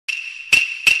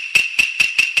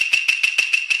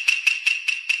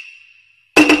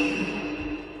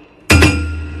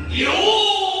Okay.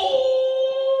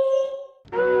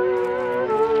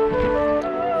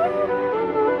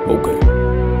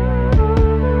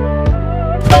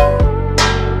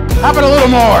 Pop it a little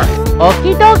more.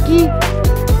 Okie dokie.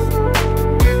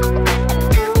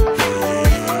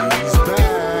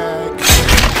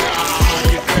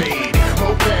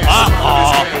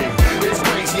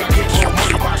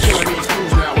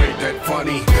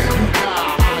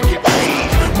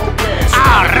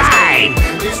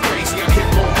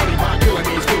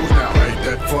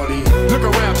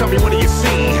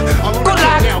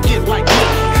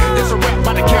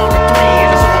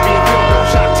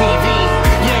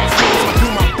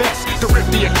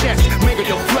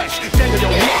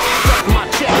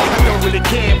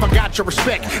 Your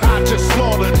respect, I just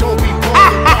slaughter, don't be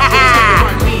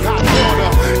bothered. Me hot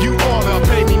water, you oughta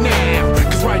pay me now,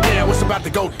 cause right now it's about to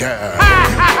go down.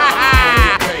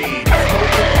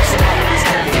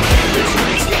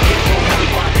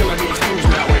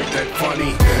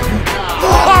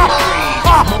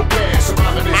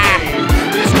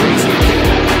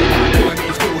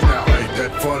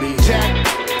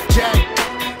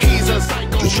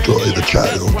 Destroy the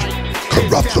child,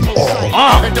 corrupt them all.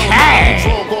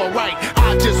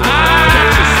 Okay.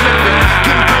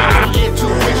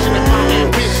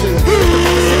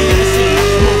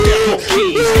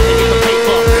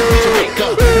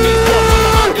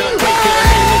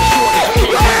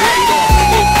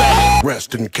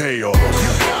 Rest in chaos.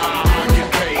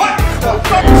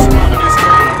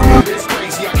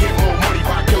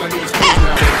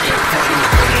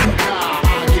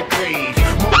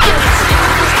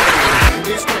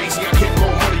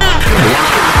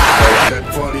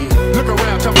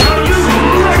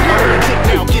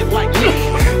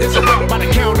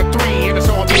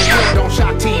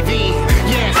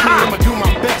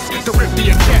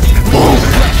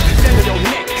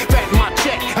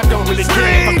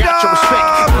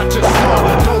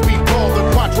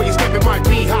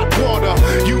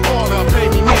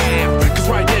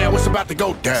 To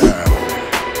go down.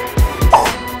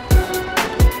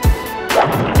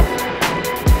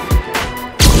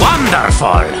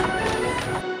 Wonderful.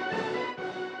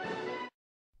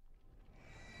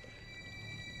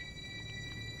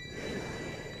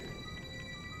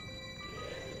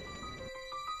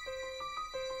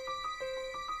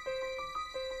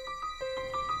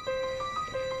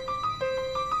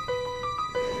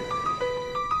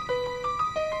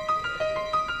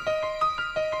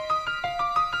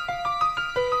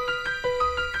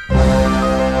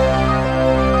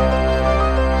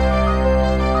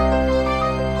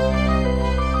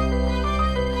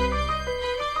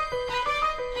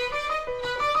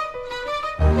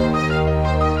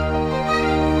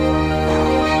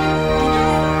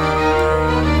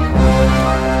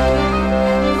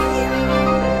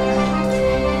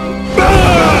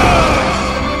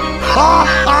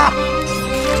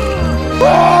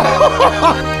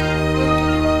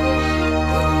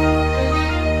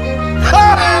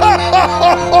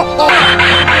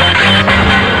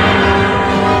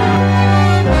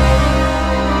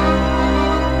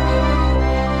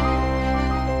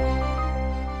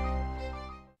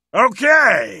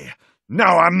 Okay,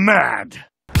 now I'm mad.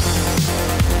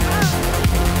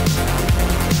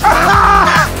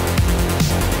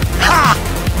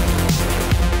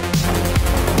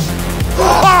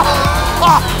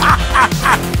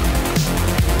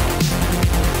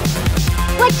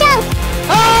 Watch out!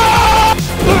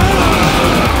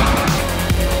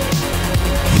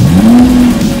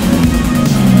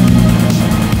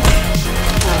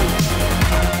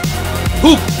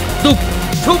 Hoop! Doop!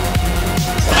 Toop!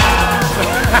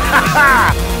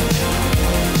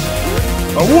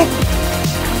 A whoop!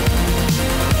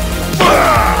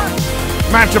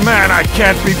 Man to man, I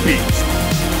can't be beat.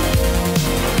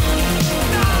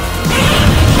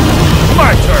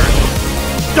 My turn!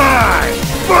 Die!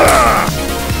 Hello!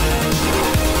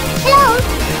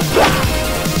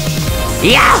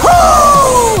 Yahoo!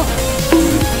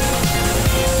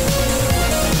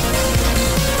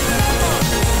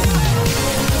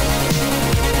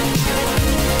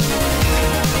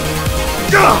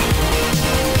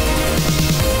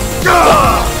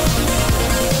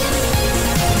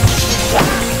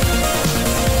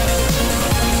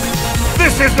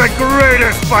 This is the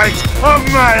greatest fight of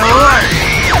my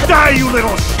life! Die, you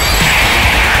little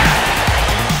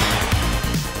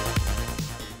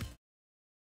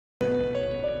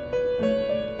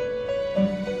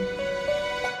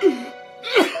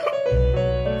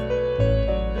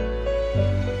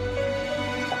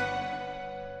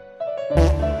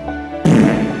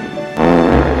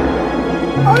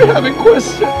I have a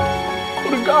question.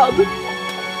 Good God.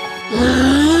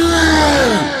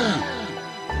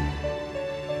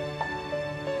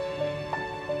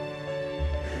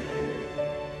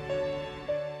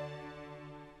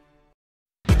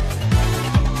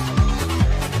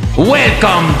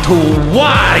 Welcome to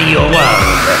Wario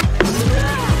World!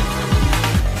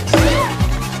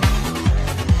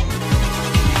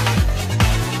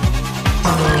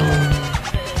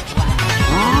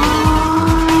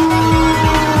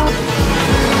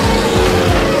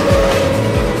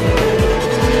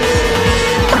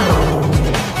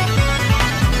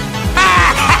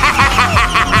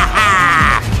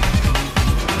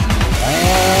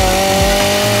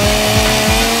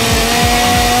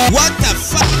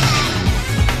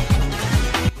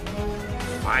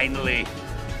 Finally,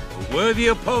 a worthy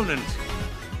opponent.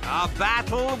 Our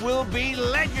battle will be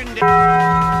legendary.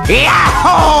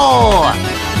 Yahoo!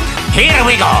 Here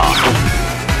we go!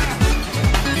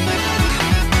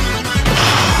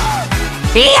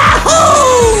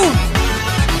 Yahoo!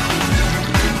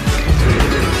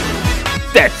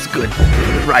 That's good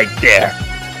right there.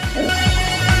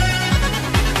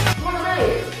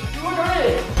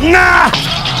 Nah!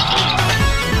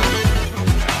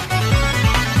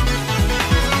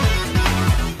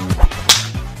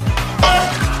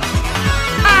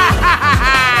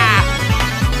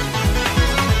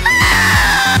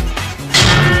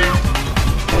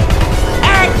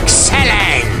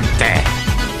 Excellent!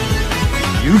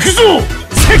 行くぞ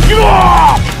関野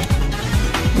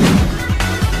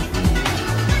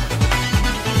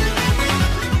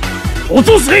落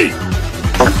とせい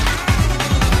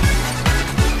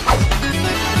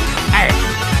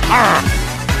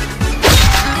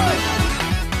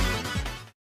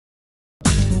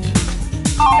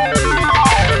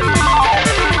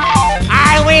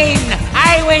I win!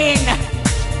 I win!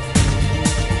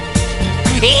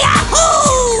 Yahoo!